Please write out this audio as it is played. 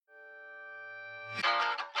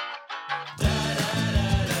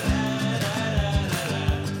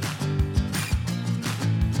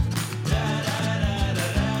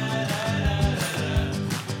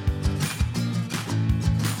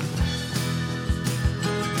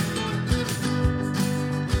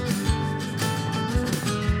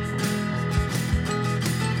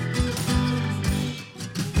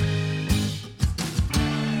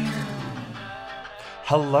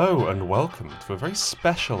Hello and welcome to a very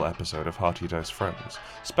special episode of Hearty Dice Friends.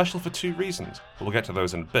 Special for two reasons, but we'll get to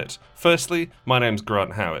those in a bit. Firstly, my name's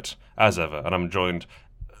Grant Howitt, as ever, and I'm joined,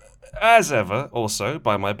 as ever, also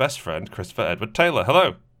by my best friend, Christopher Edward Taylor.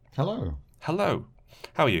 Hello. Hello. Hello.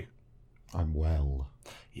 How are you? I'm well.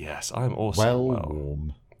 Yes, I'm also well.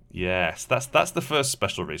 Warm. Yes, that's the first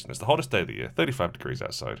special reason. It's the hottest day of the year, 35 degrees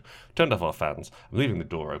outside. Turned off our fans. I'm leaving the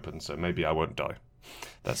door open, so maybe I won't die.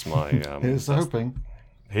 That's my... Here's hoping.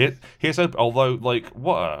 Here's hope. Although, like,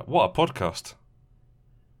 what a podcast!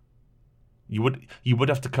 You would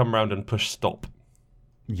have to come round and push stop,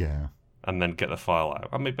 yeah, and then get the file out.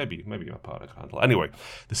 I mean, maybe my partner can handle it. Anyway,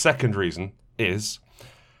 the second reason is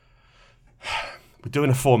we're doing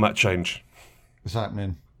a format change. It's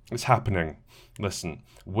happening. It's happening. Listen,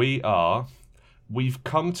 we've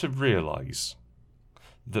come to realise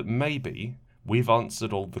that maybe we've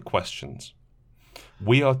answered all the questions.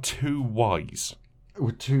 We are too wise.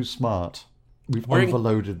 We're too smart. We've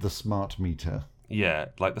overloaded the smart meter. Yeah,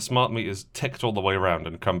 like the smart meter's ticked all the way around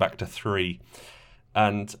and come back to 3.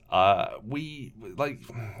 And I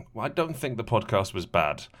don't think the podcast was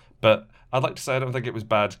bad, but I'd like to say I don't think it was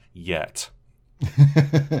bad yet.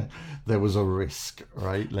 There was a risk,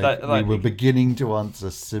 right? We were beginning to answer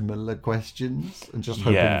similar questions and just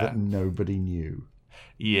hoping that nobody knew.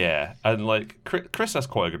 Yeah, and like Chris has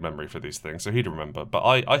quite a good memory for these things, so he'd remember. But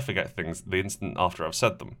I forget things the instant after I've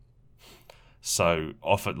said them. So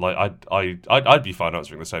often, like I'd be fine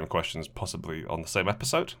answering the same questions possibly on the same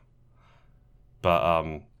episode. But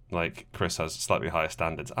like Chris has slightly higher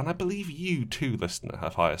standards, and I believe you too, listener,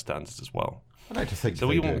 have higher standards as well. I'd like to think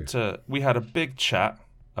so. We had a big chat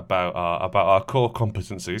about our core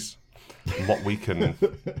competencies, and what we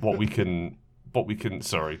can.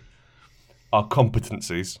 Sorry. Our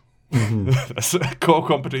competencies. Mm-hmm. Core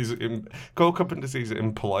competencies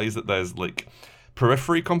implies that there's like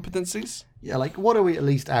periphery competencies. Yeah, like what are we at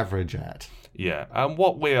least average at? Yeah, and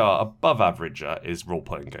what we are above average at is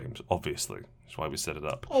role-playing games, obviously. That's why we set it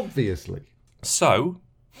up. Obviously. So,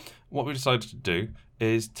 what we decided to do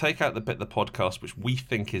is take out the bit of the podcast which we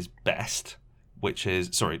think is best,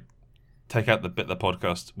 take out the bit of the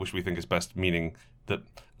podcast which we think is best, meaning that...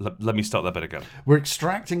 Let me start that bit again. We're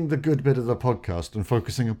extracting the good bit of the podcast and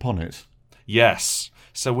focusing upon it. Yes.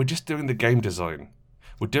 So we're just doing the game design.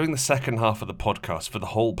 We're doing the second half of the podcast for the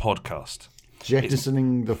whole podcast.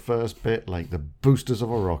 Jettisoning the first bit like the boosters of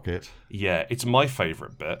a rocket. Yeah, it's my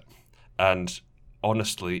favourite bit. And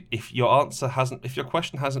honestly, if your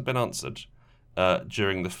question hasn't been answered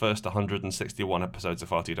during the first 161 episodes of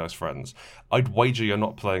Hearty Dice Friends, I'd wager you're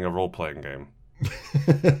not playing a role-playing game.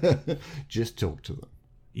 Just talk to them.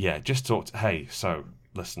 Yeah, just talk to... Hey, so,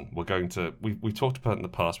 listen, we're going to... We talked about it in the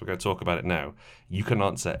past, we're going to talk about it now. You can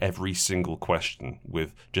answer every single question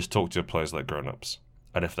with just talk to your players like grown-ups.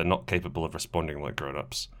 And if they're not capable of responding like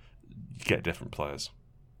grown-ups, get different players.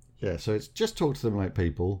 Yeah, so it's just talk to them like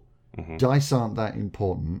people. Mm-hmm. Dice aren't that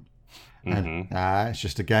important. And Mm-hmm. It's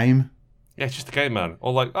just a game. Yeah, it's just a game, man.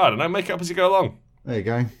 Or like, I don't know, make it up as you go along. There you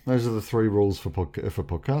go. Those are the 3 rules for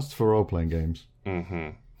podcasts, for role-playing games.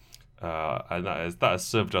 Mm-hmm. And that has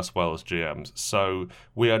served us well as GMs. So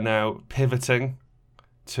we are now pivoting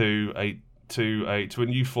to a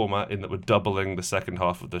new format in that we're doubling the second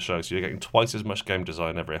half of the show. So you're getting twice as much game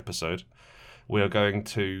design every episode. We're not going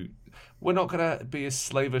to be as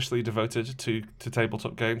slavishly devoted to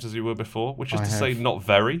tabletop games as we were before, which is say not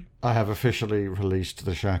very. I have officially released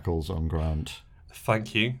the shackles on Grant.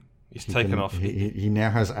 Thank you. He's taken off. He now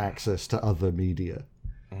has access to other media.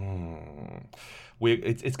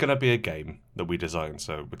 It's going to be a game that we design.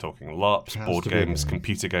 So we're talking LARPs, board games,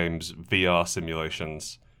 computer games, VR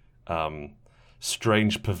simulations,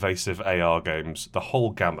 strange, pervasive AR games, the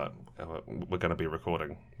whole gamut. We're going to be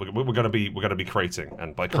recording. We're going to be creating,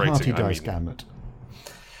 and by creating, I mean gamut.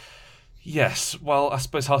 Yes. Well, I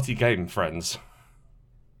suppose hearty game friends.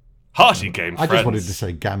 Hearty game friends. I just wanted to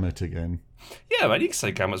say gamut again. Yeah, man, you can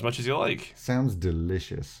say gamut as much as you like. Sounds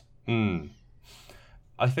delicious.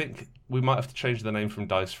 I think we might have to change the name from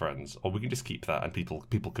Dice Friends, or we can just keep that and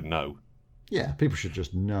people can know. Yeah, people should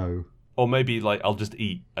just know. Or maybe like I'll just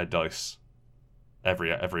eat a dice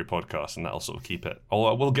every podcast, and that'll sort of keep it.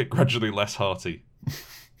 Or we'll get gradually less hearty,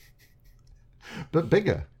 but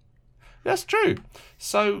bigger. That's true.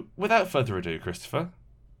 So, without further ado, Christopher,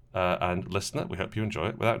 and listener, we hope you enjoy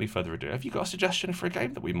it. Without any further ado, have you got a suggestion for a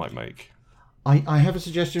game that we might make? I have a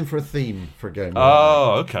suggestion for a theme for a game.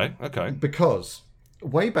 Oh, okay. Because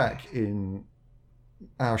way back in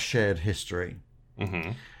our shared history,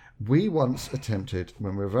 we once attempted,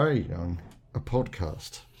 when we were very young, a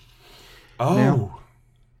podcast. Oh. Now,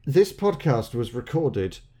 this podcast was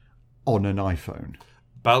recorded on an iPhone.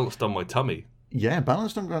 Balanced on my tummy. Yeah,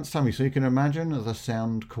 balanced on Grant's tummy, so you can imagine the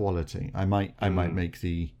sound quality. I might make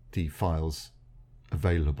the files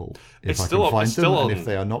available if I can find them, and if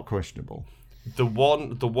they are not questionable. The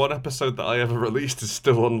one episode that I ever released is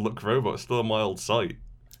still on Look Robot. It's still on my old site.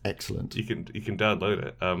 Excellent. You can download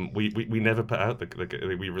it. We never put out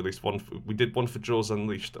we released one. We did one for Jaws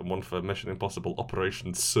Unleashed and one for Mission Impossible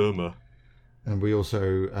Operation Surma. And we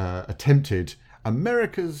also attempted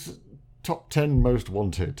America's Top 10 Most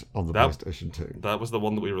Wanted on the PlayStation 2. That was the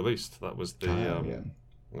one that we released. That was the.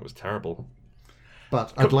 It was terrible.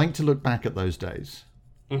 But I'd like to look back at those days.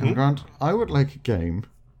 And Grant, I would like a game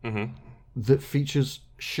that features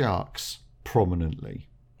sharks prominently.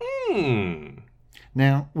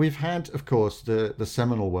 Now, we've had, of course, the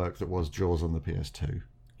seminal work that was Jaws on the PS2.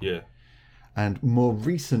 Yeah. And more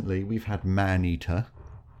recently, we've had Maneater.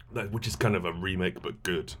 Which is kind of a remake, but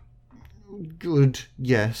good. Good,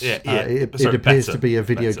 yes. Yeah. It appears to be a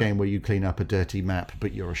video game where you clean up a dirty map,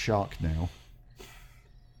 but you're a shark now.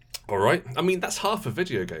 All right. I mean, that's half of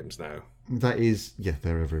video games now. That is,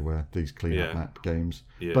 they're everywhere, these clean up map games.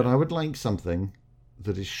 Yeah. But I would like something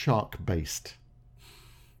that is shark-based.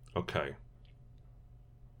 Okay.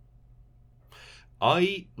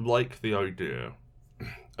 I like the idea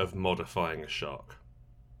of modifying a shark.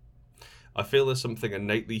 I feel there's something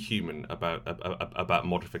innately human about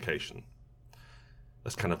modification.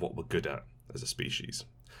 That's kind of what we're good at as a species.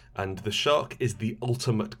 And the shark is the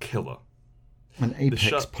ultimate killer. An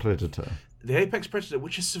apex predator. The apex predator,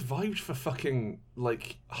 which has survived for fucking,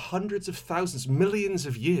 hundreds of thousands, millions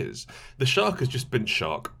of years. The shark has just been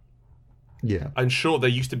shark. Yeah. And sure, they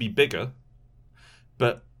used to be bigger,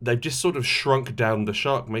 but they've just sort of shrunk down the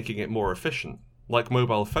shark, making it more efficient, like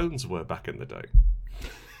mobile phones were back in the day.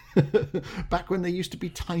 Back when they used to be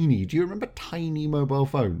tiny. Do you remember tiny mobile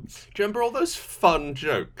phones? Do you remember all those fun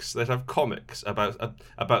jokes that have comics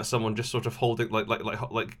about someone just sort of holding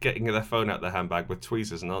like getting their phone out their handbag with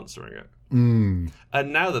tweezers and answering it? And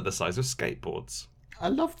now they're the size of skateboards. I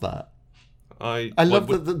love that. I love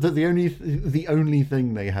that the only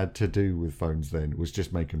thing they had to do with phones then was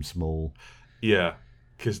just make them small. Yeah,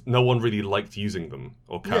 because no one really liked using them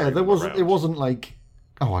or carrying them around. It wasn't like,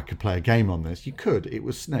 oh, I could play a game on this. You could. It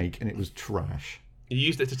was Snake, and it was trash. You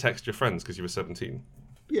used it to text your friends because you were 17.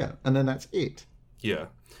 Yeah, and then that's it. Yeah.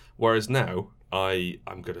 Whereas now, I'm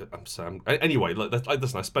Sam. Anyway,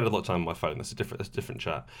 listen, I spend a lot of time on my phone. That's a different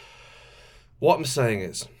chat. What I'm saying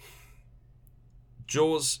is,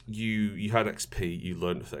 Jaws, you had XP, you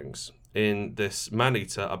learned things. In this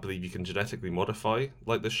Maneater, I believe you can genetically modify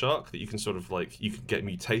the shark, that you can sort of you can get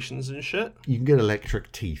mutations and shit. You can get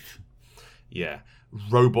electric teeth. Yeah.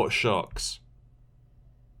 Robot sharks.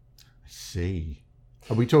 I see.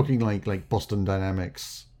 Are we talking like Boston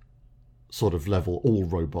Dynamics sort of level, all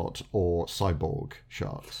robot, or cyborg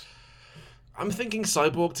sharks? I'm thinking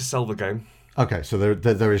cyborg to sell the game. Okay, so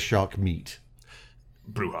there is shark meat.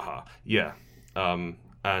 Brouhaha. Yeah.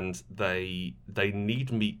 And they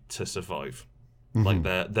need meat to survive.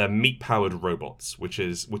 They're meat powered robots, which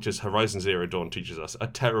is Horizon Zero Dawn teaches us a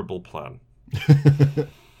terrible plan.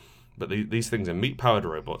 But these things are meat-powered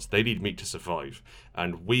robots. They need meat to survive.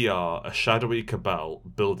 And we are a shadowy cabal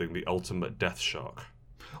building the ultimate death shark.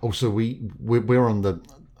 Oh, so we're on the,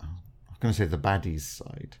 I'm going to say the baddies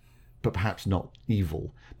side, but perhaps not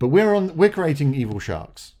evil. But we're creating evil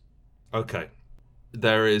sharks. Okay.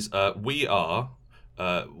 There is we are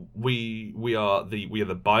the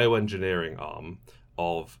bioengineering arm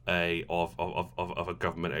of a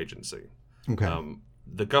government agency. Okay.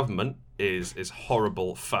 The government is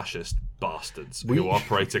horrible fascist bastards who are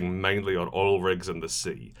operating mainly on oil rigs and the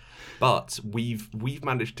sea. But we've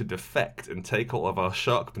managed to defect and take all of our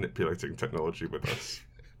shark manipulating technology with us.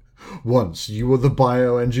 Once you were the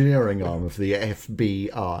bioengineering arm of the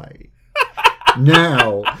FBI.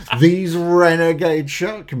 Now these renegade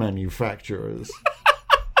shark manufacturers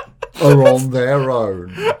are on their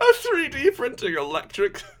own. A 3D printing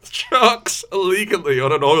electric sharks illegally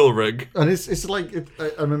on an oil rig. And it's like,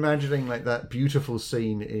 I'm imagining like that beautiful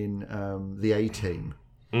scene in the A-Team,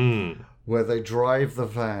 where they drive the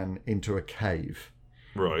van into a cave,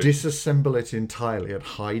 right, disassemble it entirely and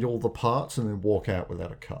hide all the parts and then walk out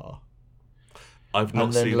without a car. I've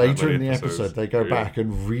not seen that. And then later in the episode, they go back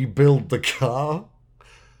and rebuild the car.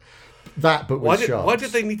 But with sharks. Why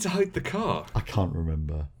did they need to hide the car? I can't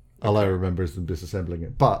remember. All I remember is them disassembling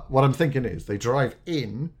it. But what I'm thinking is they drive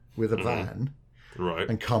in with a van, right,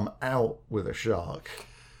 and come out with a shark.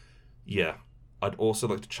 Yeah, I'd also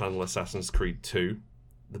like to channel Assassin's Creed 2,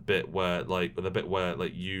 the bit where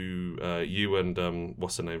you and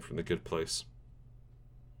what's her name from The Good Place,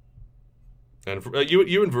 and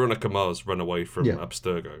you and Veronica Mars run away from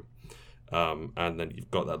Abstergo. And then you've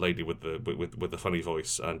got that lady with the funny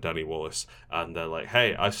voice and Danny Wallace, and they're like,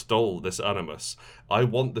 "Hey, I stole this Animus. I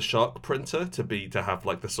want the shark printer to have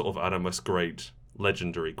like the sort of Animus grade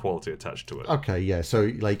legendary quality attached to it." Okay, yeah.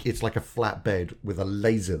 So like it's like a flat bed with a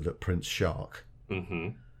laser that prints shark. Mm-hmm.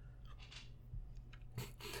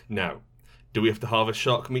 Now, do we have to harvest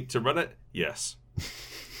shark meat to run it? Yes.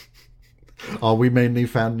 Are we mainly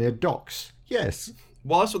found near docks? Yes.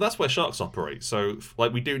 Well, that's where sharks operate. So,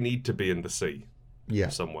 like, we do need to be in the sea,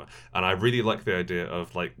 somewhere. And I really like the idea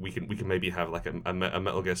of like we can maybe have like a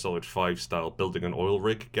Metal Gear Solid 5 style building an oil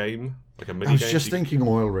rig game, like a mini game. I was just thinking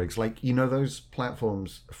oil rigs, like those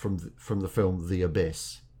platforms from the film The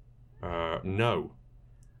Abyss. No,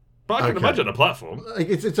 but I can imagine a platform.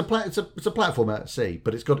 It's a platform at sea,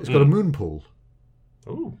 but it's got a moon pool.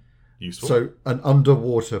 Oh, useful. So an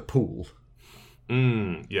underwater pool.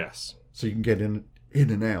 Yes. So you can get in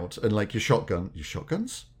and out, and like your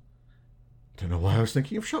shotguns? I don't know why I was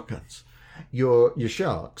thinking of shotguns. Your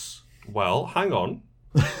sharks. Well, hang on.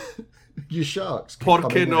 Your sharks.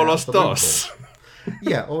 Porque no los dos.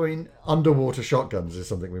 Yeah, I mean, underwater shotguns is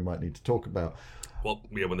something we might need to talk about. Well,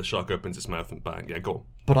 yeah, when the shark opens its mouth and bang, go on.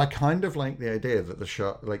 But I kind of like the idea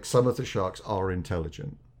that some of the sharks are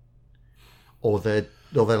intelligent, or they're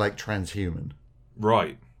like transhuman.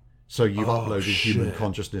 Right. So you've uploaded human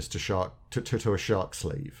consciousness to a shark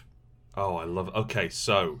sleeve. Oh, I love it. Okay,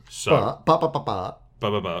 so. But.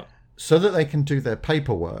 So that they can do their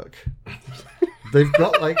paperwork, they've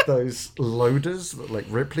got like those loaders that like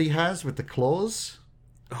Ripley has with the claws.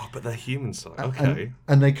 Oh, but they're human size. Okay.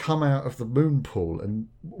 And they come out of the moon pool and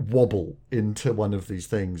wobble into one of these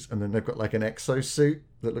things, and then they've got like an exosuit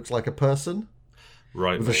that looks like a person.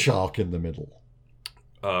 Right. With a shark in the middle.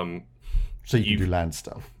 So you can do land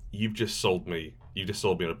stuff. You've just sold me. You just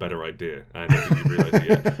sold me on a better idea, and I don't think you've realised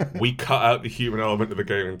it yet. We cut out the human element of the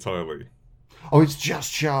game entirely. Oh, it's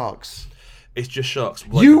just sharks. It's just sharks.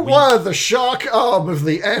 Like, you were the shark arm of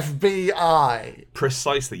the FBI.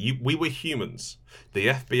 Precisely. We were humans. The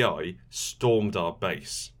FBI stormed our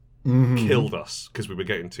base, killed us because we were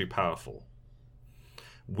getting too powerful.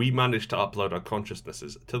 We managed to upload our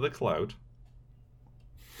consciousnesses to the cloud.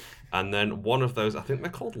 And then one of those, I think they're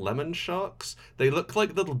called lemon sharks. They look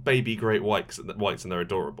like little baby great whites and they're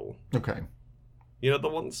adorable. Okay. You know the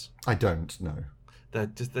ones? I don't know. They're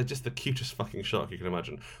just the cutest fucking shark you can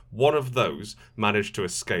imagine. One of those managed to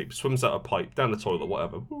escape, swims out a pipe, down the toilet,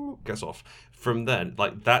 whatever, gets off. From then,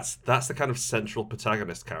 like that's the kind of central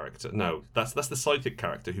protagonist character. No, that's the sidekick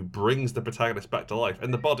character who brings the protagonist back to life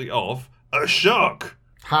in the body of a shark.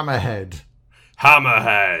 Hammerhead.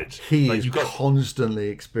 He is constantly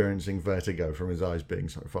experiencing vertigo from his eyes being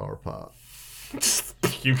so far apart.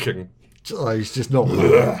 Puking. Oh, he's just not...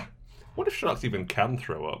 What if sharks even can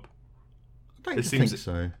throw up? I don't think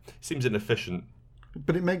so. Seems inefficient.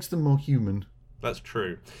 But it makes them more human. That's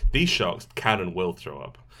true. These sharks can and will throw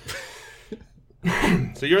up.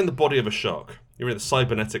 So you're in the body of a shark. You're in the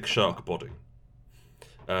cybernetic shark body.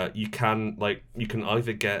 You can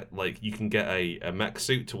either get a mech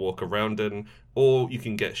suit to walk around in, or you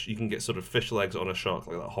can get sort of fish legs on a shark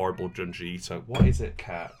like that horrible Junji Ito. What is it,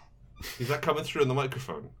 cat? Is that coming through on the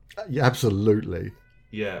microphone? Yeah, absolutely.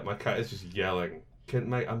 Yeah, my cat is just yelling.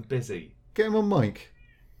 Mate, I'm busy. Get him on mic.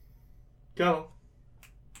 Colonel?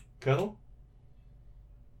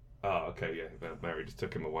 Oh, okay, yeah. Mary just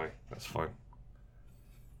took him away. That's fine.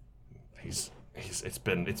 It's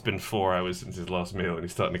been 4 hours since his last meal, and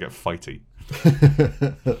he's starting to get fighty.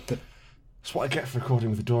 That's what I get for recording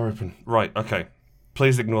with the door open. Right, okay.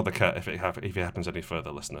 Please ignore the cat if it happens any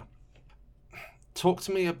further, listener. Talk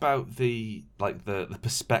to me about the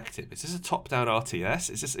perspective. Is this a top-down RTS?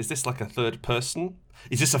 Is this like a third person?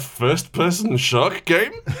 Is this a first-person shark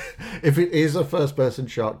game? If it is a first-person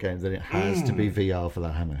shark game, then it has to be VR for the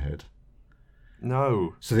Hammerhead.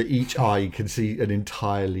 No. So that each eye can see an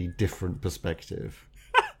entirely different perspective.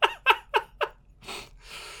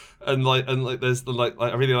 and there's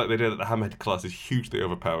I really like the idea that the Hammerhead class is hugely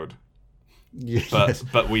overpowered. Yes.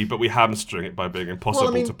 But we hamstring it by being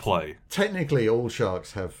impossible to play. Technically, all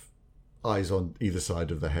sharks have eyes on either side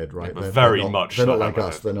of the head, right? Yeah, they're not like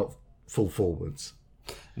us. They're not full forwards.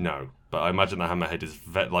 No, but I imagine the hammerhead is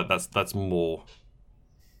that's more,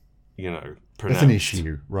 pronounced. That's an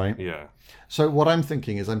issue, right? Yeah. So what I'm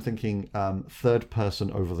thinking is third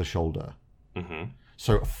person over the shoulder. Mm-hmm.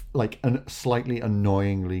 So like a slightly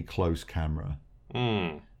annoyingly close camera.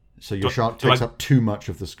 Mm. So your shark takes up too much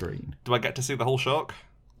of the screen. Do I get to see the whole shark?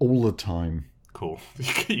 All the time. Cool.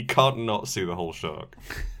 You can't not see the whole shark.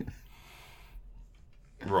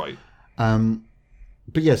 Right.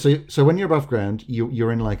 But yeah, so when you're above ground,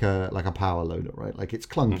 you're in like a power loader, right? Like it's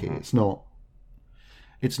clunky. Mm-hmm.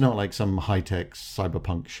 It's not like some high-tech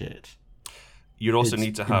cyberpunk shit. You'd also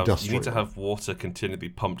need to have water continually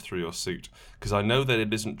pumped through your suit, because I know that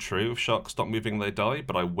it isn't true if sharks stop moving they die,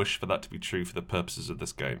 but I wish for that to be true for the purposes of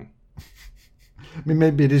this game. I mean,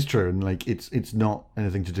 maybe it is true, and like it's not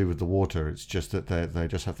anything to do with the water. It's just that they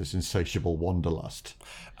just have this insatiable wanderlust.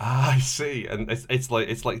 Ah, I see, and it's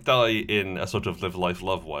like die in a sort of live life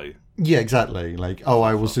love way. Yeah, exactly. Like,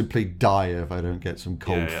 I will simply die if I don't get some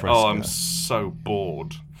cold Fresca. Oh, I'm so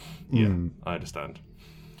bored. Yeah, I understand.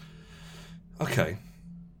 Okay,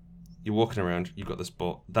 you're walking around. You've got this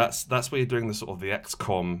bot. That's where you're doing the sort of the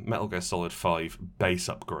XCOM Metal Gear Solid 5 base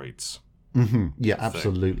upgrades. Mm-hmm. Yeah,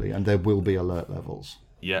 absolutely, and there will be alert levels.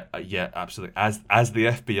 Yeah, absolutely. As the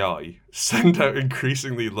FBI send out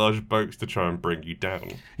increasingly large boats to try and bring you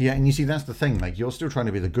down. Yeah, and you see that's the thing. Like you're still trying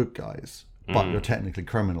to be the good guys, but you're technically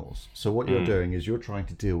criminals. So what you're doing is you're trying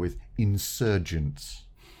to deal with insurgents.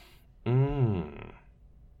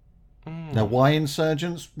 Now, why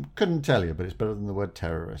insurgents? Couldn't tell you, but it's better than the word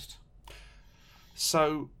terrorist.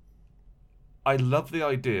 So, I love the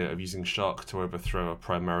idea of using Shark to overthrow a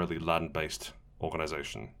primarily land-based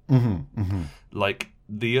organization. Mm-hmm, mm-hmm. Like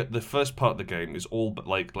the first part of the game is all but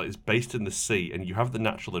like it's based in the sea, and you have the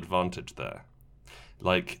natural advantage there.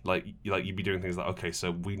 Like you'd be doing things like, okay, so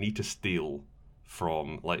we need to steal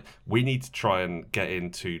from we need to try and get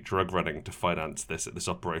into drug running to finance this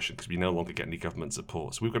operation because we no longer get any government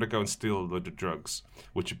support. So we've got to go and steal a load of drugs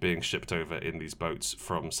which are being shipped over in these boats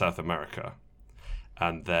from South America,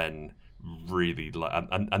 and then really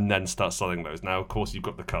and then start selling those. Now, of course, you've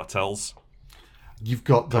got the cartels. You've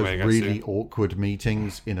got those really awkward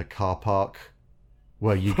meetings in a car park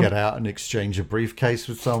where you get out and exchange a briefcase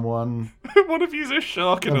with someone. One of you's a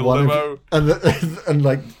shark in a limo. And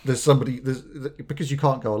like there's somebody, because you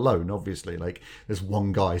can't go alone, obviously. Like there's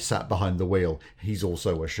one guy sat behind the wheel. He's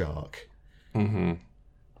also a shark.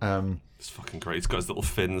 Mm-hmm. It's fucking great. He's got his little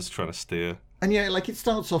fins trying to steer. And yeah, like it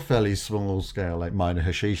starts off fairly small scale, like minor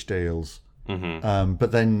hashish deals. Mm-hmm.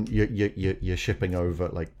 But then you're shipping over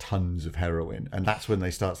like tons of heroin, and that's when they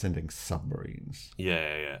start sending submarines.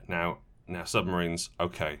 Yeah. Now submarines,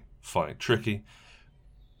 okay, fine, tricky.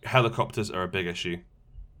 Helicopters are a big issue.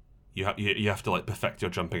 You have to like perfect your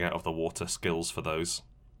jumping out of the water skills for those.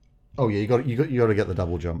 Oh yeah, you got to get the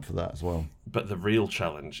double jump for that as well. But the real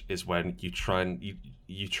challenge is when you try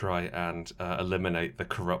and eliminate the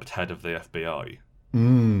corrupt head of the FBI,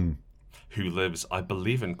 who lives, I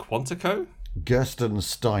believe, in Quantico. Gersten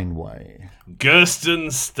Steinway.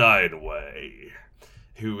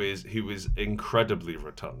 Who is incredibly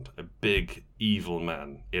rotund, a big evil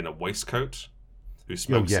man in a waistcoat who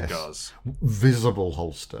smokes cigars. Visible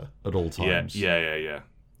holster at all times. Yeah,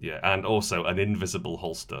 and also an invisible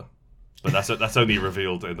holster, but that's only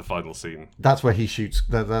revealed in the final scene. That's where he shoots.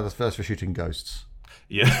 That's for shooting ghosts.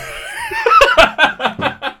 Yeah.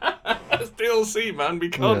 It's DLC, man. We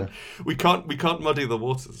can't muddy the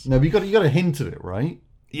waters. No, you got to hint at it, right?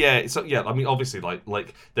 Yeah, so yeah, I mean, obviously,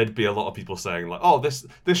 like there'd be a lot of people saying like, "Oh, this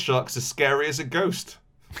shark's as scary as a ghost."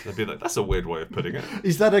 They'd be like, "That's a weird way of putting it."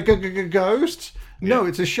 Is that a ghost? Yeah. No,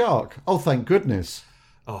 it's a shark. Oh, thank goodness.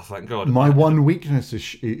 Oh, thank God. My one weakness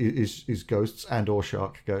is ghosts and or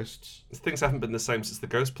shark ghosts. Things haven't been the same since the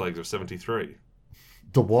Ghost Plagues of '73.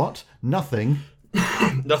 The what? Nothing.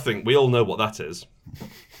 Nothing. We all know what that is.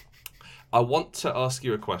 I want to ask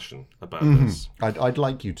you a question about this. I'd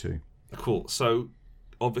like you to. Cool. So,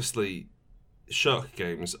 obviously, shark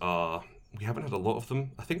games we haven't had a lot of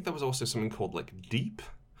them. I think there was also something called like Deep,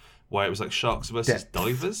 where it was like sharks versus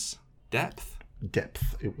divers. Depth,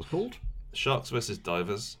 it was called. Sharks versus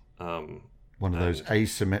divers. One of those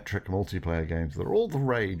asymmetric multiplayer games that are all the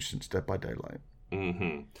rage since Dead by Daylight.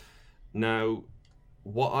 Mm-hmm. Now,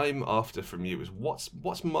 what I'm after from you is what's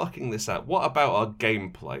marking this out? What about our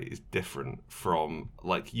gameplay is different from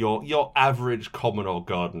like your average Commodore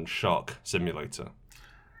Garden shark simulator?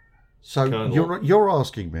 So you're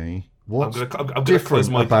asking me what's I'm gonna close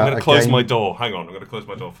my door. Hang on, I'm gonna close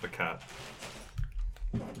my door for the cat.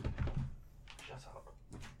 Shut up.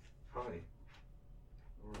 Hi.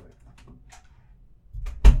 All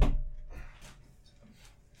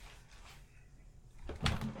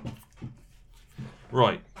right.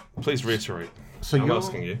 Right. Please reiterate. So I'm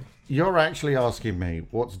asking you. You're actually asking me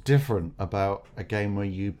what's different about a game where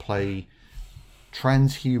you play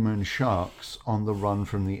transhuman sharks on the run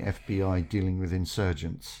from the FBI dealing with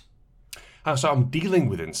insurgents. Oh, so I'm dealing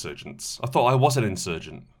with insurgents. I thought I was an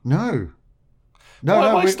insurgent. No, Why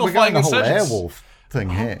am I we're still we're going fighting the whole insurgents? Airwolf thing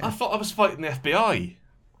here. I thought I was fighting the FBI,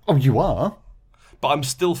 Oh, you are? but I'm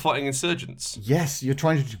still fighting insurgents. Yes, you're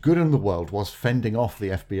trying to do good in the world whilst fending off the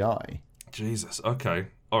FBI. Jesus. Okay.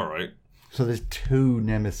 All right. So there's two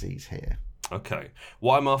nemesis here. Okay.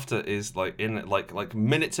 What I'm after is like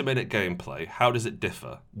minute to minute gameplay. How does it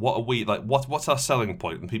differ? What are we like? What's our selling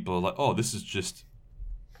point? And people are like, oh, this is just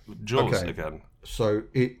Jaws again. So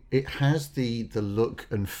it has the look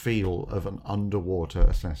and feel of an underwater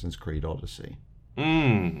Assassin's Creed Odyssey.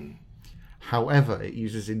 However, it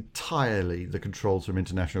uses entirely the controls from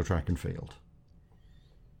International Track and Field.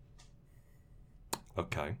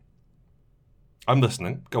 Okay. I'm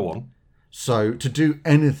listening. Go on. So to do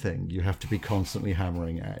anything, you have to be constantly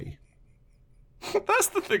hammering A. That's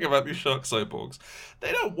the thing about these shark cyborgs.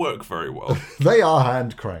 They don't work very well. They are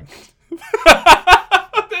hand cranked. They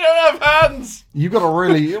don't have hands. You've got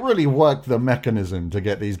to really work the mechanism to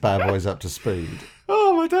get these bad boys up to speed.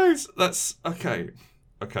 Oh my days. That's okay.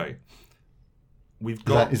 Okay. We've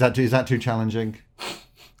got. Is that too challenging?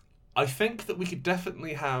 I think that we could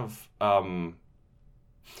definitely have.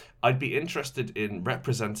 I'd be interested in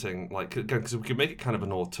representing, like, again, because we could make it kind of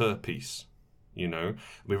an auteur piece. You know,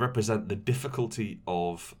 we represent the difficulty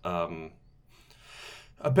of a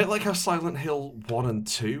bit like how Silent Hill 1 and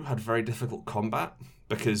 2 had very difficult combat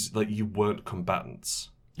because like you weren't combatants.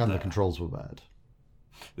 And the controls were bad.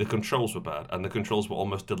 The controls were bad, and the controls were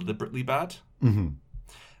almost deliberately bad. Mm-hmm.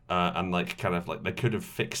 And like kind of like they could have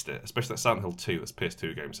fixed it, especially that Silent Hill 2, that's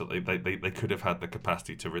PS2 game. So they could have had the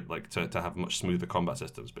capacity to have much smoother combat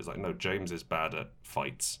systems. But it's like, no, James is bad at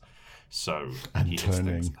fights, so And he hits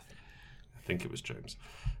turning. things. I think it was James.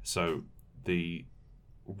 So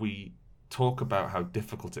we talk about how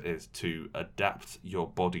difficult it is to adapt your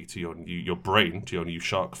body to your brain to your new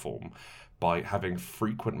shark form by having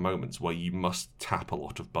frequent moments where you must tap a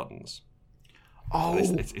lot of buttons. Oh,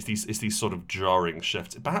 It's these sort of jarring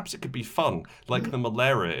shifts. Perhaps it could be fun, like the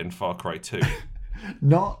malaria in Far Cry 2.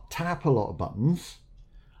 not tap a lot of buttons.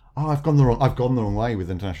 Oh, I've gone the wrong way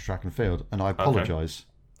with International Track and Field, and I apologise.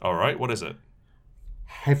 All right, what is it?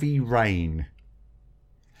 Heavy rain.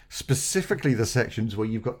 Specifically the sections where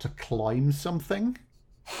you've got to climb something.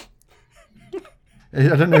 I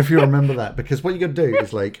don't know if you remember that, because what you got to do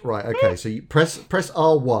is like, right, okay, so you press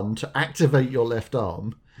R1 to activate your left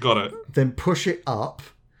arm. Got it. Then push it up.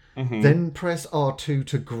 Mm-hmm. Then press R2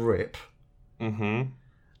 to grip. Mm-hmm.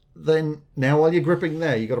 Then, now while you're gripping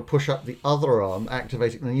there, you got to push up the other arm,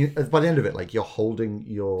 activate it. And by the end of it, like, you're holding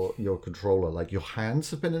your controller. Like, your hands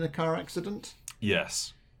have been in a car accident.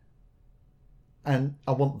 Yes. And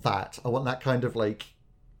I want that. I want that kind of like,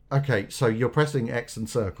 okay, so you're pressing X and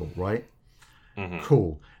circle, right? Mm-hmm.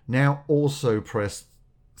 Cool. Now also press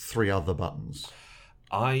 3 other buttons.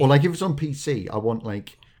 Or like if it's on PC, I want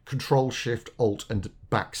like Control, Shift, Alt, and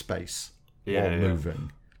backspace while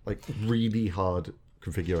moving. Like really hard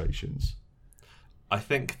configurations. I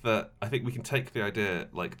think we can take the idea,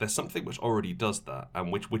 like there's something which already does that,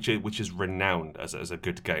 and which is renowned as a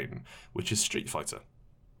good game, which is Street Fighter.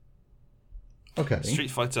 Okay. Street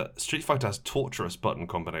Fighter has torturous button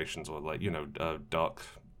combinations, or like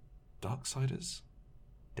Darksiders,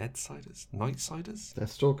 Deadsiders, Nightsiders,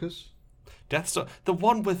 Deathstalkers. The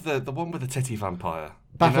one with the titty vampire.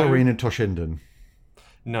 Battle Arena Toshinden.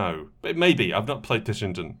 No, but maybe I've not played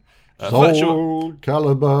Toshinden. Soul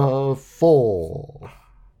Calibur 4.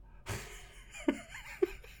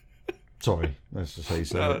 Sorry, let's just say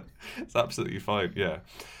so. It's absolutely fine. Yeah,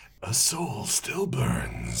 a soul still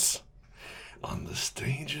burns on the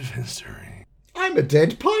stage of history. I'm a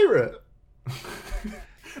dead pirate.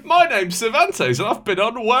 My name's Cervantes, and I've been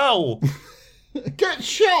unwell. Get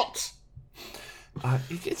shot.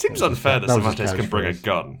 It seems unfair that Cervantes can bring a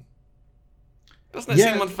gun. Doesn't it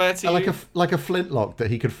seem unfair to you? Like a flintlock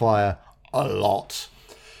that he could fire a lot.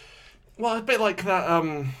 Well, a bit like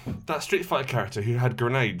that Street Fighter character who had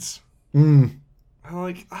grenades.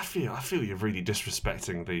 Like I feel you're really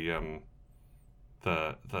disrespecting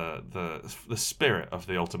the spirit of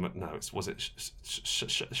the ultimate. No, was it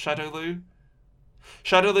Shadow Lu?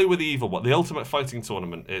 Shadow Lu with the evil one. The ultimate fighting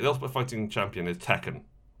tournament. The ultimate fighting champion is Tekken.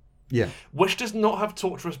 Yeah. Which does not have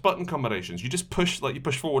torturous button combinations. You just push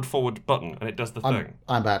forward button and it does the thing.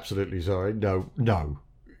 I'm absolutely sorry. No.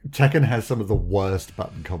 Tekken has some of the worst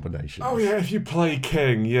button combinations. Oh yeah, if you play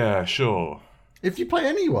King, yeah, sure. If you play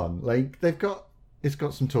anyone, like it's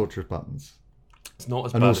got some torturous buttons. It's not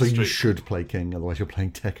as and bad also as you should play King, otherwise you're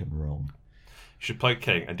playing Tekken wrong. You should play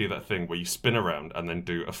King and do that thing where you spin around and then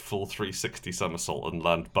do a full 360 somersault and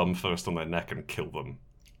land bum first on their neck and kill them.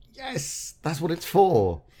 Yes, that's what it's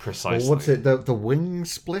for. Precisely. Or what's it? The wing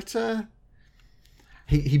splitter.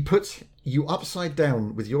 He puts you upside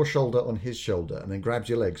down with your shoulder on his shoulder, and then grabs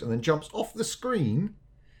your legs, and then jumps off the screen,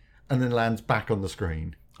 and then lands back on the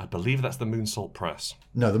screen. I believe that's the moonsault press.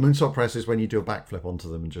 No, the moonsault press is when you do a backflip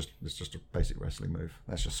onto them, and it's just a basic wrestling move.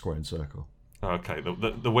 That's just square and circle. Okay,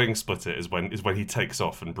 the wing splitter is when he takes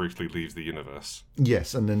off and briefly leaves the universe.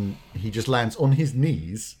 Yes, and then he just lands on his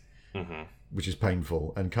knees, which is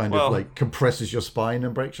painful, and kind of like compresses your spine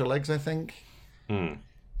and breaks your legs, I think.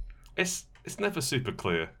 It's never super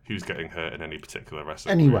clear who's getting hurt in any particular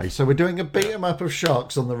wrestling Anyway, move. so we're doing a beat-em-up of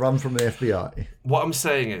sharks on the run from the FBI. What I'm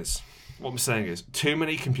saying is, too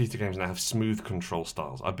many computer games now have smooth control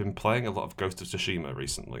styles. I've been playing a lot of Ghost of Tsushima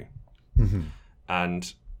recently,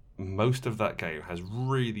 and most of that game has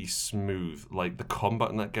really smooth, like the combat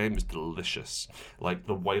in that game is delicious. Like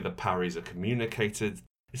the way the parries are communicated.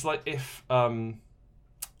 It's like if what's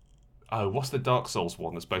the Dark Souls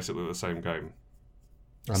one that's basically the same game?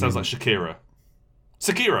 Sounds like Sekiro.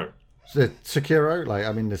 Sekiro. There's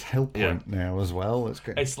Hellpoint now as well.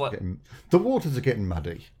 It's like the waters are getting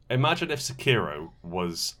muddy. Imagine if Sekiro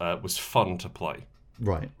was fun to play,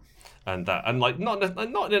 right? And like not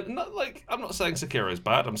like I'm not saying Sekiro is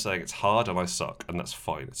bad. I'm saying it's hard and I suck, and that's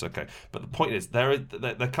fine. It's okay. But the point is, there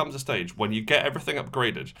comes a stage when you get everything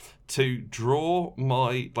upgraded to draw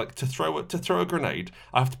to throw a grenade.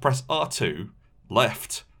 I have to press R2,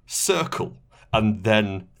 left, circle, and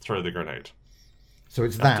then throw the grenade. So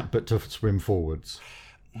it's but to swim forwards.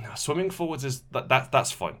 No, swimming forwards is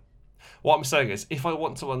that's fine. What I'm saying is, if I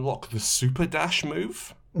want to unlock the super dash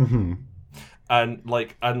move, and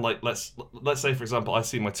let's say for example, I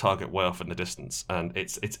see my target way off in the distance, and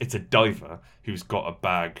it's a diver who's got a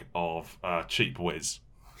bag of cheap whiz.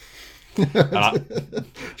 Just a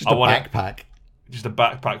backpack. Just a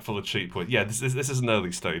backpack full of cheap whiz. Yeah, this is an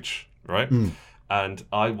early stage, right? And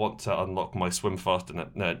I want to unlock my swim faster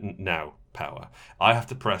now power. I have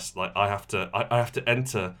to press I have to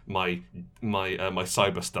enter my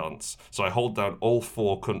cyber stance. So I hold down all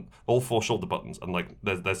four shoulder buttons, and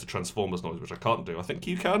there's the Transformers noise, which I can't do. I think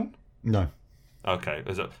you can. No. Okay.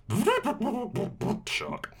 Is it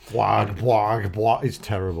shark? Bwag. It's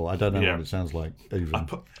terrible. I don't know what it sounds like even.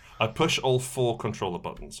 I push all four controller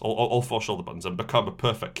buttons, all four shoulder buttons, and become a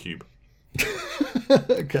perfect cube.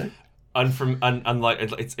 Okay. And it's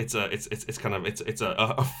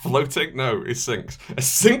a floating, no, it sinks, a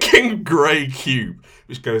sinking grey cube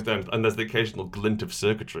which goes down, and there's the occasional glint of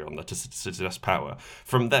circuitry on there to suggest power.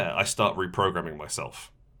 From there, I start reprogramming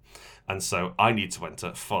myself, and so I need to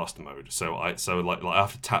enter fast mode. So I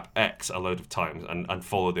have to tap X a load of times and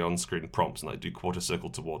follow the on-screen prompts, and I do quarter circle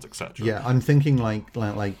towards, etc. Yeah, I'm thinking like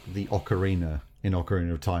the Ocarina. In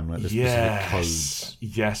Ocarina of Time, like the specific codes.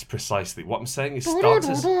 Yes, precisely. What I'm saying is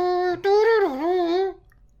stances.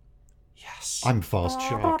 Yes. I'm Fast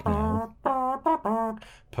Shark now.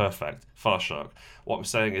 Perfect. Fast Shark. What I'm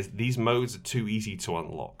saying is these modes are too easy to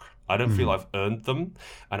unlock. I don't feel I've earned them,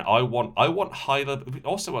 and I want high level. It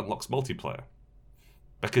also unlocks multiplayer,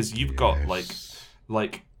 because you've got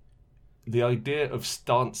like the idea of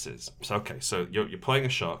stances. So you're playing a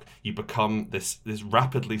shark. You become this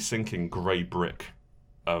rapidly sinking grey brick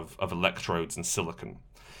of electrodes and silicon.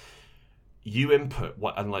 You input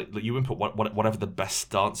whatever the best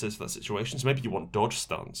stance is for that situation. So maybe you want dodge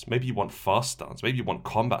stance, maybe you want fast stance, maybe you want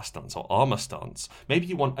combat stance or armor stance, maybe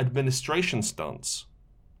you want administration stance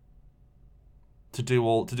to do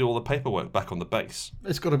all the paperwork back on the base.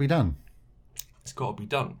 It's got to be done.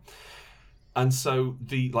 And so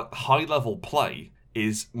the high level play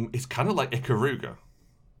is kind of like Ikaruga,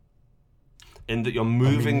 in that you're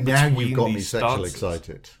moving now between you've got these me sexually stances.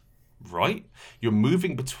 excited. Right? You're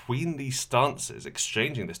moving between these stances,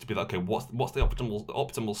 exchanging this to be like, okay, what's the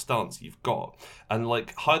optimal stance you've got? And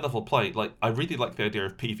high level play, I really like the idea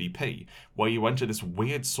of PvP, where you enter this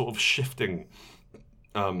weird sort of shifting.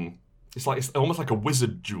 It's almost like a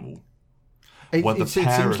wizard duel. It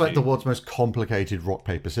seems like the world's most complicated rock,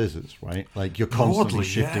 paper, scissors, right? Like you're constantly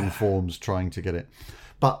shifting forms trying to get it.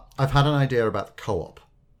 But I've had an idea about the co-op.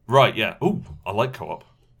 Right, yeah. Ooh, I like co-op.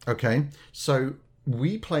 Okay, so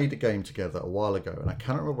we played a game together a while ago, and I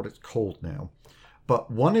can't remember what it's called now. But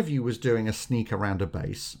one of you was doing a sneak around a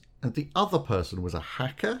base, and the other person was a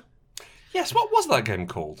hacker. Yes, what was that game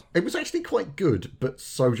called? It was actually quite good, but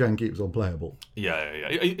so janky it was unplayable. Yeah.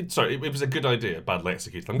 Sorry, it was a good idea, badly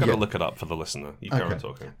executed. I'm going to look it up for the listener. You carry on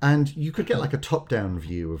talking. And you could get like a top-down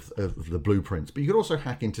view of the blueprints, but you could also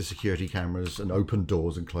hack into security cameras and open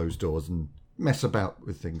doors and close doors and mess about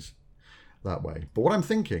with things that way. But what I'm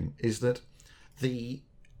thinking is that the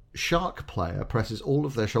shark player presses all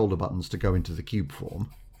of their shoulder buttons to go into the cube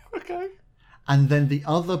form. Okay. And then the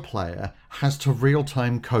other player has to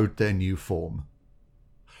real-time code their new form.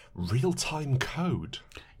 Real-time code?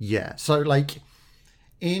 Yeah. So, like,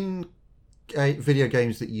 in video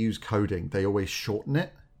games that use coding, they always shorten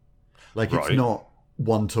it. Like, it's not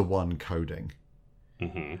one-to-one coding.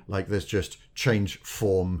 Mm-hmm. Like, there's just change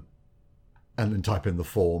form, and then type in the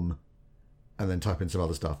form, and then type in some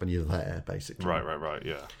other stuff, and you're there, basically. Right,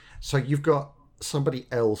 yeah. So you've got somebody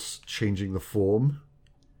else changing the form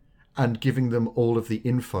and giving them all of the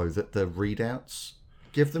info that the readouts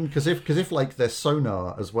give them. Because if like their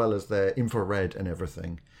sonar as well as their infrared and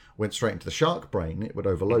everything went straight into the shark brain, it would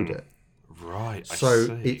overload it. Right.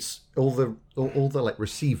 So it's all the like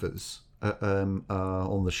receivers are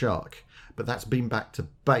on the shark, but that's been back to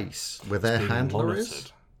base where their handler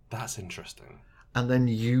is. That's interesting. And then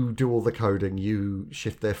you do all the coding. You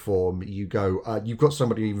shift their form. You go. You've got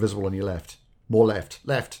somebody invisible on your left. More left,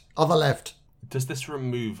 other left. Does this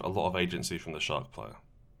remove a lot of agency from the shark player?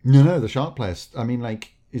 No, the shark player, I mean,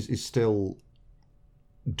 like, is still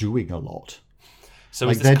doing a lot. So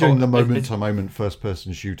like, they're doing the moment-to-moment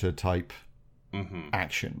first-person shooter type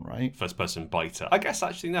action, right? First-person biter. I guess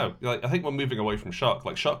actually no. Like, I think we're moving away from shark.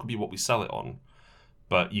 Like, shark would be what we sell it on,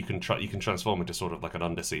 but you can transform into sort of like an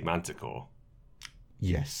undersea manticore.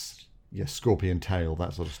 Yes, scorpion tail,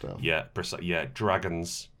 that sort of stuff. Yeah,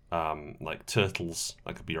 dragons. Like turtles,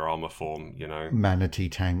 that could be your armor form, you know. Manatee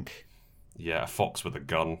tank. Yeah, a fox with a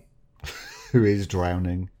gun. Who is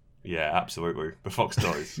drowning. Yeah, absolutely. The fox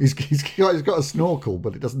dies. he's got a snorkel,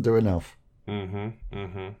 but it doesn't do enough.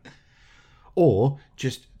 Or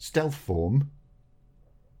just stealth form.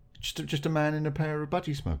 Just a man in a pair of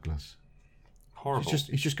budgie smugglers. Horrible.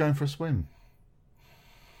 He's just going for a swim.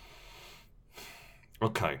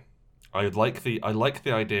 Okay, I like the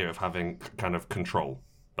idea of having kind of control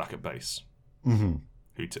back at base.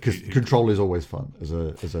 Because control is always fun as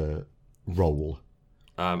a role.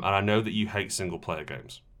 And I know that you hate single player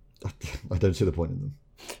games. I don't see the point in them.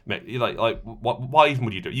 Mate, why even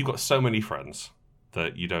would you do it? You've got so many friends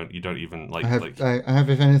that you don't even like. I have,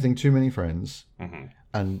 if anything, too many friends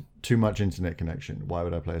and too much internet connection. Why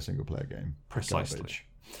would I play a single player game? Precisely. Garbage.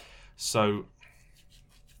 So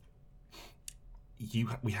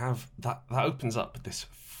we have that opens up this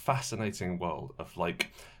fascinating world of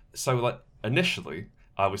like. So like initially,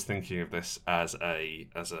 I was thinking of this as a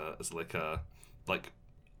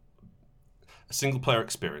single player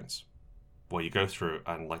experience where you go through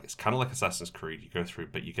and like it's kind of like Assassin's Creed. You go through,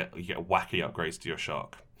 but you get wacky upgrades to your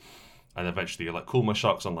shark, and eventually you're like, cool, my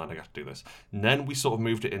shark's online. I got to do this. And then we sort of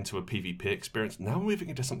moved it into a PvP experience. Now we're moving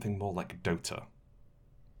into something more like Dota.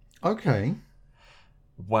 Okay.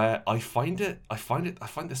 Where I find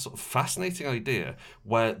this sort of fascinating idea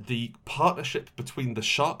where the partnership between the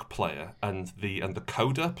shark player and the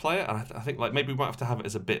coder player, and I think like maybe we might have to have it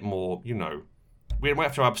as a bit more, you know, we might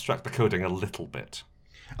have to abstract the coding a little bit.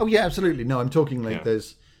 Oh yeah, absolutely. No, I'm talking like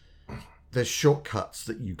there's shortcuts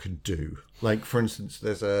that you can do. Like for instance,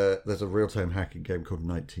 there's a real-time hacking game called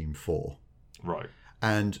Night Team 4. Right.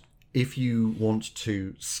 And if you want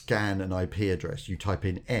to scan an IP address, you type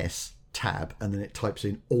in S tab and then it types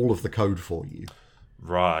in all of the code for you.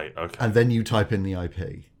 Right, okay. And then you type in the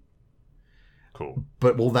IP. Cool.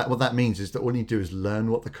 But what that means is that all you do is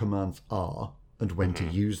learn what the commands are and when to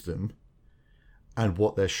use them and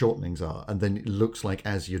what their shortenings are. And then it looks like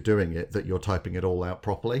as you're doing it that you're typing it all out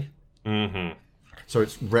properly. So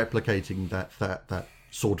it's replicating that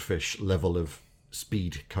swordfish level of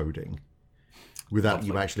speed coding without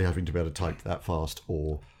you actually having to be able to type that fast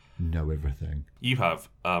or know everything. You have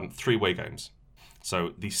 3-way games.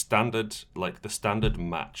 So the standard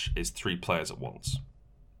match is 3 players at once.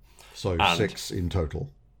 So 6 in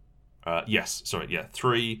total. Yes, sorry, yeah.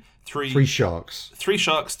 3 sharks. 3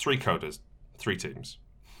 sharks, 3 coders, 3 teams.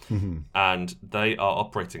 And they are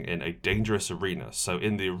operating in a dangerous arena. So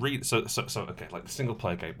in the arena, so okay, like the single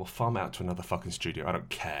player game, we'll farm out to another fucking studio. I don't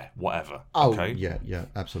care, whatever. Oh, okay? yeah,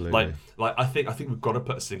 absolutely. Like I think we've got to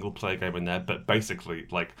put a single player game in there. But basically,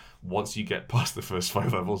 like once you get past the first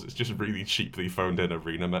 5 levels, it's just really cheaply phoned in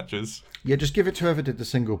arena matches. Yeah, just give it to whoever did the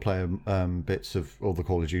single player bits of all the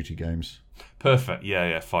Call of Duty games. Perfect.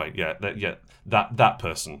 Yeah, fine. Yeah, that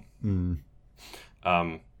person.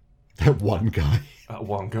 That one guy. That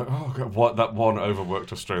one guy. Oh God, what that one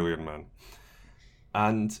overworked Australian man.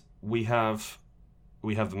 And we have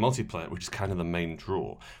the multiplayer, which is kind of the main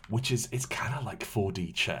draw, which is it's kind of like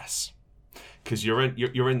 4D chess, because you're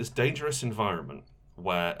in this dangerous environment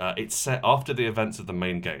where it's set after the events of the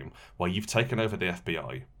main game, where you've taken over the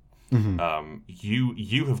FBI. Mm-hmm.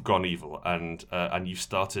 You have gone evil, and you've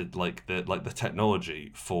started like the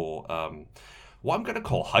technology for what I'm going to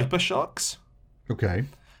call hypersharks. Okay.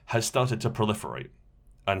 Has started to proliferate,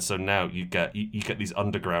 and so now you get these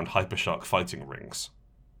underground hypershark fighting rings,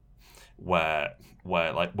 where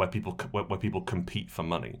people compete for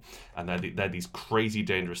money, and they're these crazy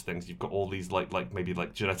dangerous things. You've got all these like maybe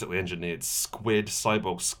like genetically engineered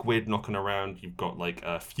cyborg squid knocking around. You've got like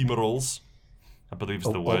fumaroles, I believe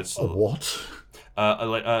is the word. What?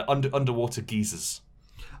 Underwater geezers.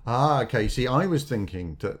 Ah, okay. See, I was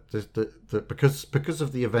thinking that because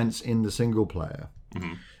of the events in the single player.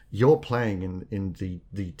 Mm-hmm. You're playing in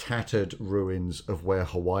the tattered ruins of where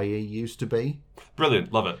Hawaii used to be.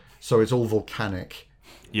 Brilliant, love it. So it's all volcanic.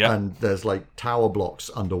 Yeah. And there's like tower blocks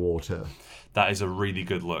underwater. That is a really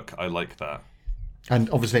good look. I like that. And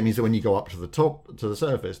obviously it means that when you go up to the top, to the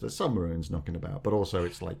surface, there's some ruins knocking about. But also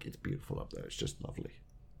it's beautiful up there. It's just lovely.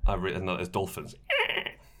 And there's dolphins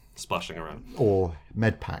splashing around. Or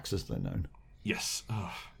med packs, as they're known. Yes.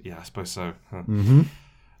 Oh, yeah, I suppose so. Huh. Mm-hmm.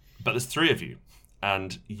 But there's 3 of you.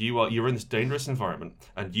 And you're in this dangerous environment,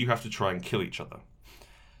 and you have to try and kill each other.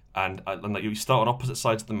 And you start on opposite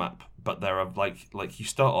sides of the map, but there are like you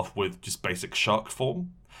start off with just basic shark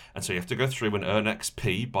form, and so you have to go through and earn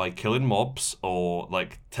XP by killing mobs or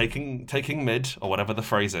like taking mid or whatever the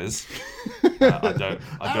phrase is. I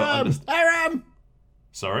don't understand.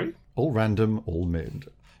 Sorry? All random, all mid.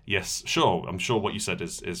 Yes, sure. I'm sure what you said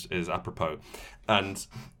is apropos, and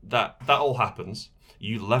that all happens.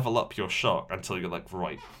 You level up your shark until you're like,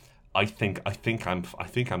 right, I think I'm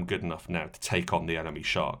good enough now to take on the enemy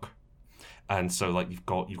shark. And so like you've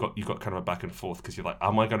got kind of a back and forth, because you're like,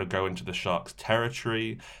 am I going to go into the shark's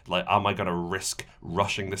territory? Like, am I going to risk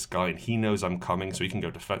rushing this guy and he knows I'm coming, so he can go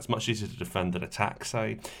defend? It's much easier to defend than attack,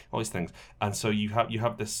 say, all these things. And so you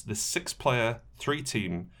have this 6-player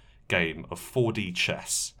 3-team game of 4D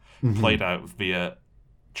chess, mm-hmm. played out via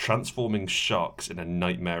transforming sharks in a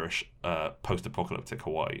nightmarish post-apocalyptic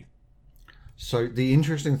Hawaii. So the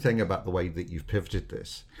interesting thing about the way that you've pivoted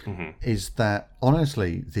this mm-hmm. is that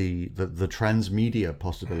honestly the transmedia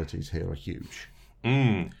possibilities here are huge.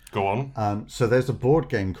 Go on. So there's a board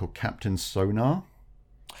game called Captain Sonar.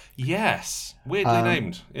 Yes, weirdly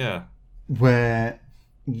named. Yeah, where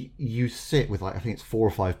you sit with I think it's 4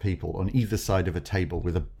 or 5 people on either side of a table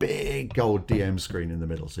with a big gold DM screen in the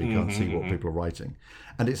middle, so you can't see what people are writing.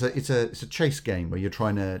 And it's a chase game where you're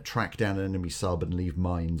trying to track down an enemy sub and leave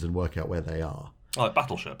mines and work out where they are. Like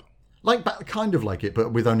Battleship. Kind of like it,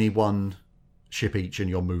 but with only one ship each, and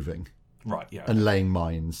you're moving. Right. Yeah. And laying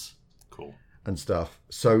mines. Cool. And stuff.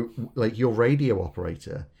 So like your radio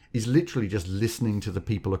operator is literally just listening to the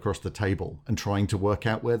people across the table and trying to work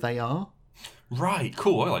out where they are. Right,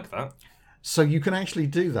 cool. I like that. So you can actually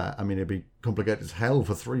do that. I mean, it'd be complicated as hell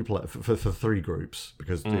for 3 groups,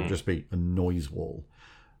 because it'd just be a noise wall.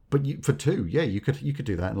 But for 2, yeah, you could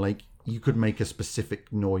do that, and like you could make a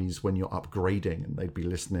specific noise when you're upgrading, and they'd be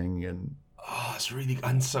listening. And it's really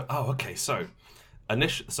okay. So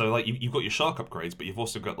like you've got your shark upgrades, but you've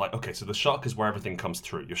also got like so the shark is where everything comes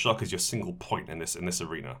through. Your shark is your single point in this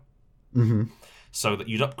arena. Mm-hmm. So that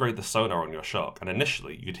you'd upgrade the sonar on your shark, and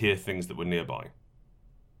initially you'd hear things that were nearby.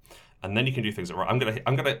 And then you can do things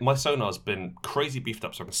that, my sonar's been crazy beefed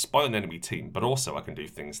up, so I can spy on the enemy team, but also I can do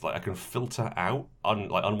things like I can filter out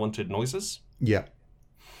unwanted noises. Yeah.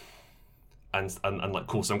 And like,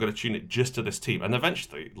 cool, so I'm going to tune it just to this team. And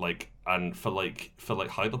eventually, for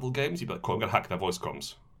high level games, you'd be like, cool, I'm going to hack their voice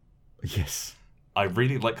comms. Yes. I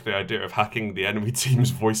really like the idea of hacking the enemy team's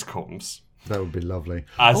voice comms. That would be lovely.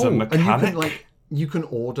 As a mechanic. And you can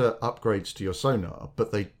order upgrades to your sonar,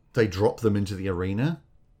 but they drop them into the arena.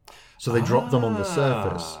 So they drop them on the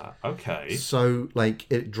surface. Okay. So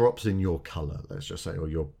it drops in your color, let's just say, or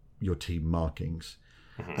your team markings.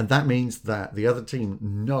 Mm-hmm. And that means that the other team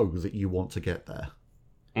know that you want to get there.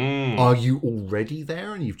 Are you already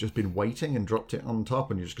there and you've just been waiting and dropped it on top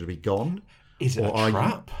and you're just going to be gone? Is it a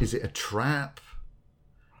trap? Is it a trap?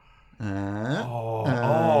 Like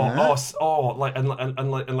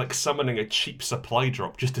summoning a cheap supply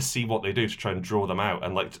drop just to see what they do, to try and draw them out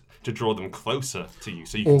and to draw them closer to you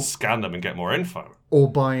so you can scan them and get more info.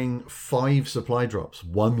 Or buying 5 supply drops,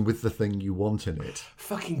 one with the thing you want in it.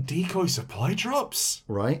 Fucking decoy supply drops,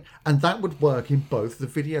 right? And that would work in both the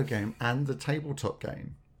video game and the tabletop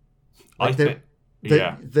game.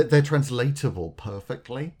 They're translatable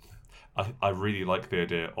perfectly. I really like the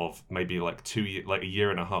idea of maybe like a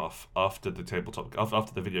year and a half after the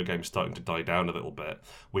after the video game starting to die down a little bit,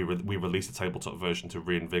 we release a tabletop version to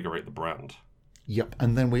reinvigorate the brand. Yep,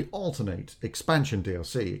 and then we alternate expansion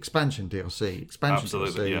DLC, expansion DLC, expansion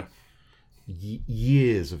Absolutely, DLC. Yeah.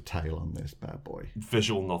 Years of tail on this bad boy.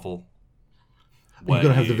 Visual novel. You've got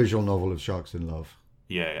to have the visual novel of Sharks in Love.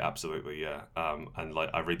 Yeah, absolutely, yeah. And like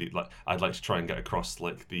I'd like to try and get across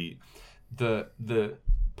like the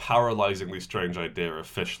paralyzingly strange idea of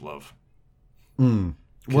fish love. Well,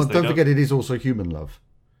 don't forget it is also human love.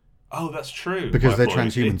 Oh, that's true. Because they're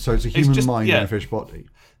transhuman, so it's a human mind in a fish body.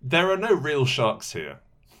 There are no real sharks here.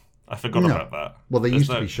 I forgot about that. Well, they used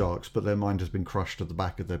to be sharks, but their mind has been crushed at the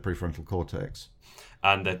back of their prefrontal cortex.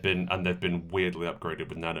 And they've been weirdly upgraded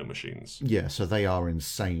with nanomachines. Yeah, so they are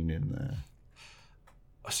insane in there.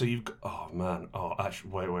 So you've got... Oh, man. Oh,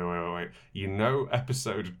 actually, wait. You know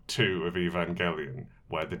episode 2 of Evangelion,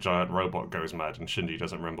 where the giant robot goes mad and Shinji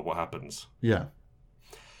doesn't remember what happens? Yeah.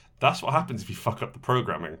 That's what happens if you fuck up the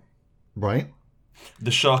programming. Right.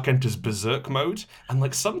 The shark enters berserk mode, and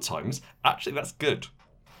like sometimes, actually that's good.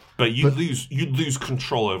 But you lose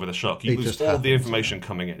control over the shark. You lose all the information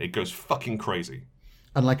coming in. It goes fucking crazy.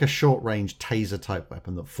 And like a short-range taser-type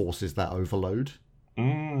weapon that forces that overload.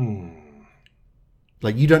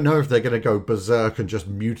 Like, you don't know if they're going to go berserk and just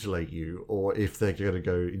mutilate you, or if they're going to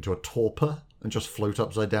go into a torpor and just float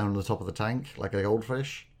upside down on the top of the tank, like a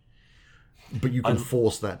goldfish. But you can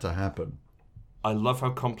force that to happen. I love how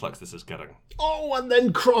complex this is getting. Oh, and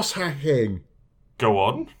then cross-hacking! Go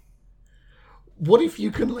on. What if you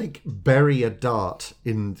can, like, bury a dart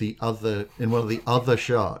in one of the other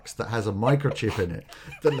sharks that has a microchip in it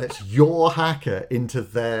that lets your hacker into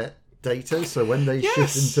their data, so when they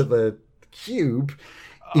shift into the cube,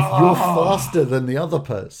 if you're faster than the other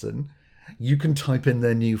person, you can type in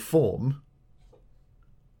their new form.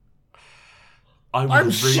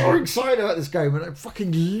 I'm so excited about this game, and I'm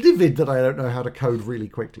fucking livid that I don't know how to code really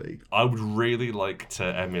quickly. I would really like to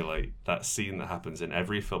emulate that scene that happens in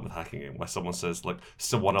every film with hacking in, where someone says, like,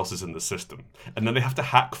 someone else is in the system, and then they have to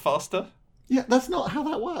hack faster. Yeah, that's not how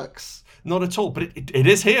that works. Not at all, but it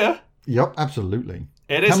is here. Yep, absolutely.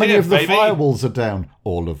 It is how many here, of the baby? firewalls are down?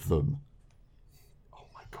 All of them. Oh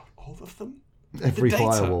my god, all of them? Every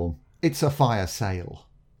firewall. It's a fire sale.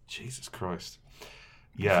 Jesus Christ.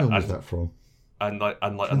 Yeah. What film is that from? And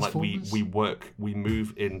we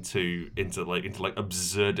move into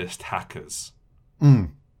absurdist hackers. Who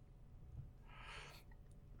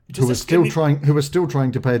are still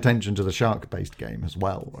trying to pay attention to the shark-based game as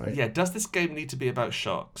well, right? Yeah, does this game need to be about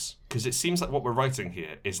sharks? Because it seems like what we're writing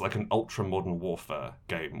here is like an ultra-modern warfare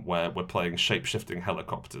game where we're playing shape-shifting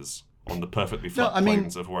helicopters on the perfectly flat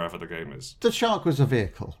plains of wherever the game is. The shark was a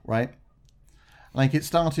vehicle, right? Like, it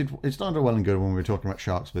started well and good when we were talking about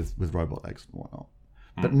sharks with robot legs and whatnot.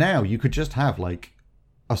 But now you could just have, like,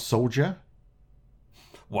 a soldier.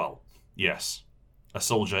 Well, yes. A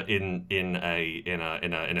soldier in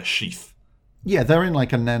a sheath. Yeah, they're in,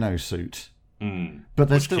 like, a nano suit. But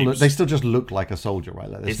they still just look like a soldier, right?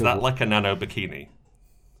 Like, is that like a nano bikini?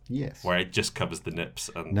 Yes. Where it just covers the nips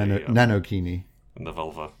and nanokini. And the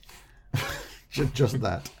vulva. just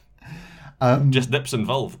that. Just nips and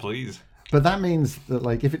vulva, please. But that means that,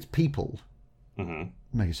 like, if it's people,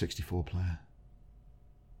 make a 64 player.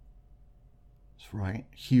 That's right.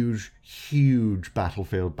 Huge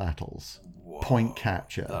battlefield battles. Whoa, point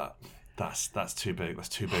capture. That's too big. That's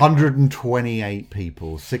too big. 128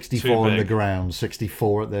 people, 64 on the ground,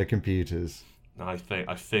 64 at their computers. I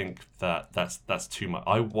think that's too much.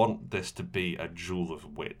 I want this to be a duel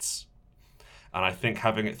of wits, and I think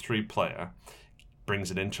having it 3-player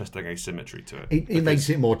brings an interesting asymmetry to it. It makes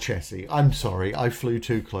it more chessy. I'm sorry, I flew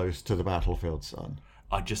too close to the battlefield, son.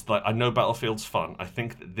 I know Battlefield's fun. I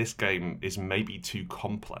think that this game is maybe too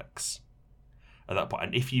complex at that point.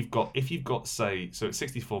 And if you've got say, so it's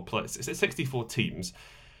 64 players, it's 64 teams.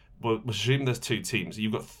 We'll assume there's 2 teams.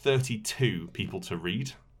 You've got 32 people to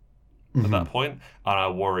read at that point, and I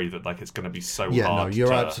worry that like it's going to be so hard. Yeah, no,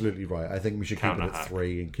 you're absolutely right. I think we should keep it at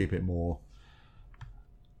 3 and keep it more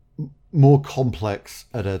complex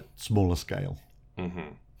at a smaller scale.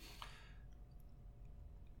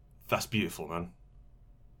 That's beautiful, man.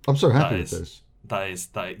 I'm so happy with this.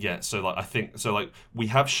 Yeah. So like, I think so. Like, we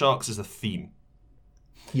have sharks as a theme.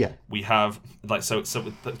 Yeah. We have like so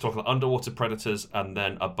we're talking about underwater predators and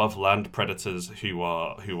then above land predators who've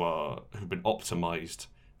been optimized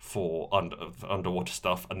for underwater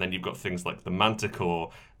stuff, and then you've got things like the manticore,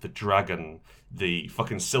 the dragon, the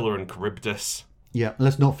fucking Scylla and Charybdis. Yeah,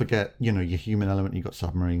 let's not forget, your human element. You've got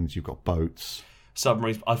submarines, you've got boats.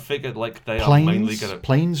 submarines. I figured like they are mainly going to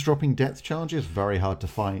planes dropping depth charges. Very hard to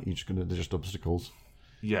fight. They're just obstacles.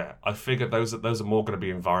 Yeah, I figured those are more going to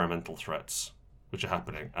be environmental threats, which are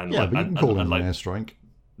happening. And yeah, but you can call in an airstrike.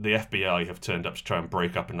 The FBI have turned up to try and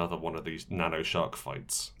break up another one of these nano shark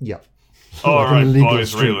fights. Yep. All right,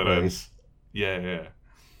 boys, reel it in. Yeah.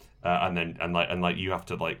 And you have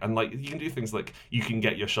to you can do things like you can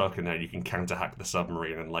get your shark in there, and you can counter hack the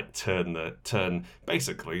submarine and like turn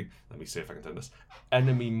basically. Let me see if I can turn this.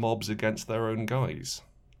 Enemy mobs against their own guys.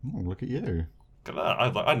 Oh, look at you! Look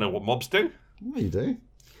at that! I know what mobs do. Well, you do.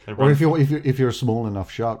 Or if you're a small enough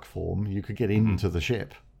shark form, you could get into the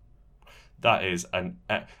ship. That is, and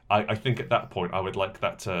I think at that point I would like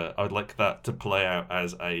that to play out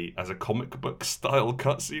as a comic book style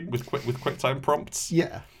cutscene with QuickTime prompts.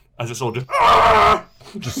 Yeah. As it's all just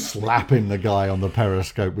just slapping the guy on the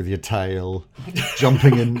periscope with your tail,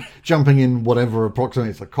 jumping in whatever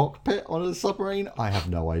approximates a cockpit on a submarine. I have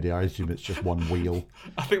no idea. I assume it's just one wheel.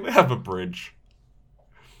 I think they have a bridge.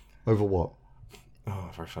 Over what?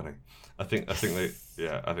 Oh, very funny. I think they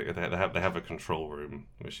have a control room,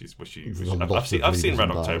 which I've seen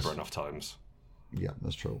Red October enough times. Yeah,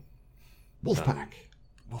 that's true. Wolfpack.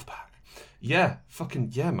 Yeah,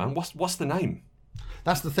 fucking yeah, man. What's the name?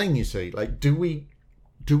 That's the thing, you see. Like, do we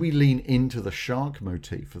lean into the shark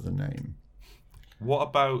motif for the name? What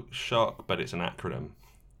about shark, but it's an acronym?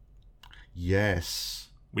 Yes.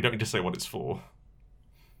 We don't need to say what it's for.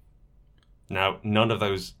 Now, none of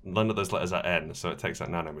those letters are N, so it takes out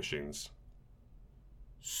nanomachines.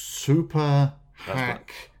 Super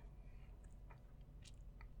hack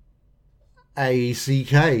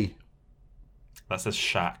ACK. That says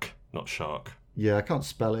shack, not shark. Yeah, I can't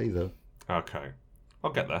spell it either. Okay.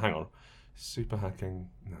 I'll get there, hang on. Super hacking,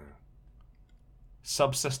 no.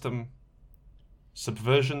 Subsystem,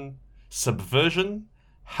 subversion,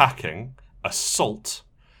 hacking, assault,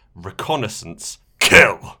 reconnaissance,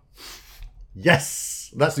 kill.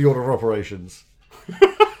 Yes, that's the order of operations.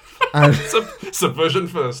 And subversion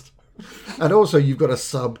first. And also, you've got a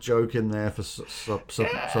sub joke in there for sub.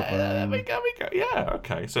 There we go. Yeah,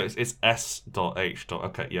 okay. So it's S.H.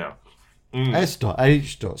 Okay, yeah.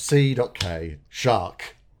 S.H.C.K.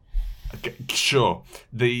 Shark. Okay, sure.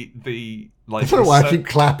 The I don't know why I keep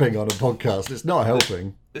clapping on a podcast. It's not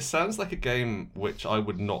helping. It sounds like a game which I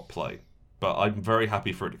would not play, but I'm very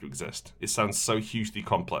happy for it to exist. It sounds so hugely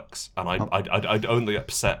complex, and I'd only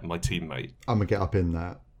upset my teammate. I'm gonna get up in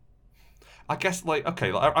that. I guess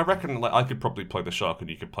I reckon I could probably play the shark and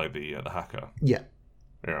you could play the hacker. Yeah.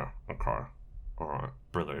 Yeah. Okay. All right.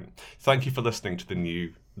 Brilliant. Thank you for listening to the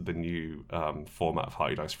new format of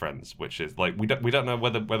Hearty Dice Friends, which is like we don't know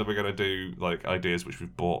whether we're gonna do like ideas which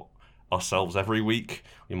we've bought ourselves every week.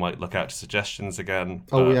 We might look out to suggestions again.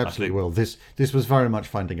 Oh, we absolutely will. This was very much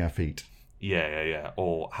finding our feet. Yeah.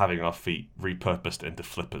 Or having our feet repurposed into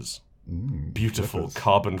flippers. Beautiful flippers.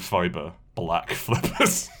 Carbon fiber black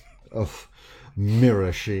flippers. Oh,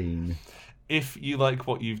 mirror sheen. If you like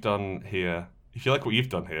what you've done here,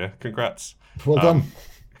 congrats. Well done.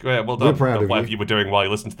 Yeah, well done. We're proud of whatever you. you were doing while you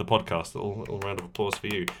listened to the podcast. A little round of applause for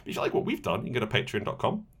you. If you like what we've done, you can go to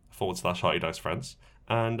patreon.com/Hearty Dice Friends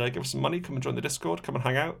and give us some money. Come and join the Discord. Come and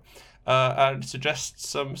hang out. And suggest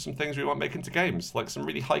some things we might make into games, like some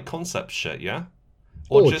really high concept shit, yeah?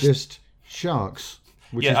 Or just sharks,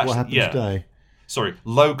 which is what happened today. Sorry,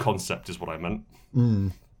 low concept is what I meant.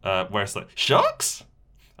 Where it's like, sharks?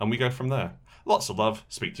 And we go from there. Lots of love.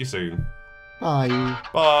 Speak to you soon. Bye.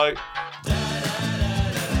 Bye.